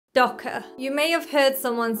Docker. You may have heard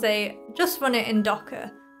someone say, just run it in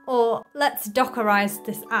Docker, or let's Dockerize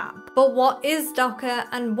this app. But what is Docker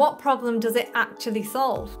and what problem does it actually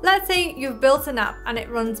solve? Let's say you've built an app and it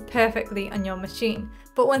runs perfectly on your machine,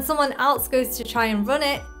 but when someone else goes to try and run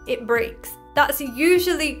it, it breaks. That's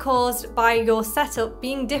usually caused by your setup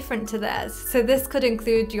being different to theirs. So this could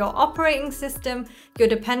include your operating system, your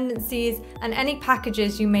dependencies, and any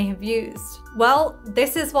packages you may have used. Well,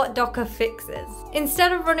 this is what Docker fixes.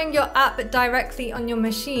 Instead of running your app directly on your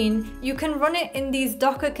machine, you can run it in these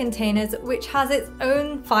Docker containers, which has its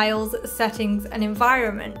own files, settings, and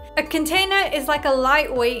environment. A container is like a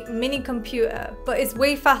lightweight mini computer, but it's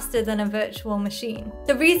way faster than a virtual machine.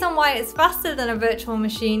 The reason why it's faster than a virtual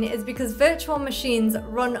machine is because virtual machines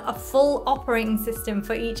run a full operating system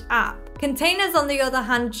for each app. Containers, on the other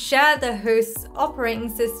hand, share the host's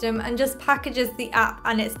operating system and just packages the app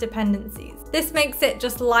and its dependencies. This makes it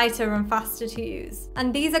just lighter and faster to use.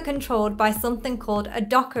 And these are controlled by something called a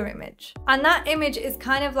Docker image. And that image is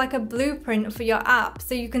kind of like a blueprint for your app,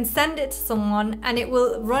 so you can send it to someone and it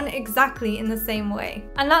will run exactly in the same way.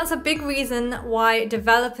 And that's a big reason why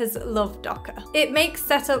developers love Docker. It makes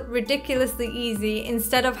setup ridiculously easy.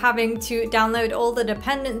 Instead of having to download all the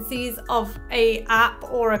dependencies of an app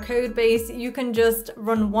or a code base, you can just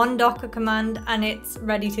run one Docker command and it's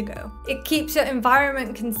ready to go. It keeps your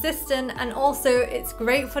environment consistent, and also it's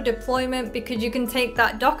great for deployment because you can take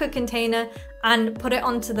that Docker container and put it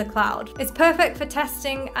onto the cloud. It's perfect for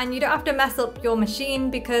testing and you don't have to mess up your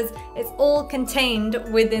machine because it's all contained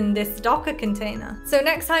within this Docker container. So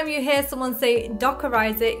next time you hear someone say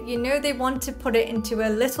Dockerize it, you know they want to put it into a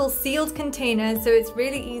little sealed container so it's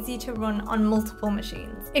really easy to run on multiple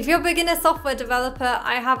machines. If you're a beginner software developer,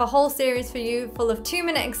 I have a whole series for you full of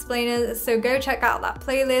 2-minute explainers, so go check out that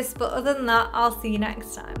playlist. But other than that, I'll see you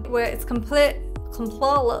next time, where it's completely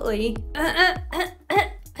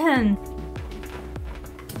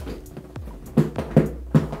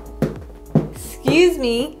Excuse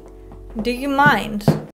me, do you mind?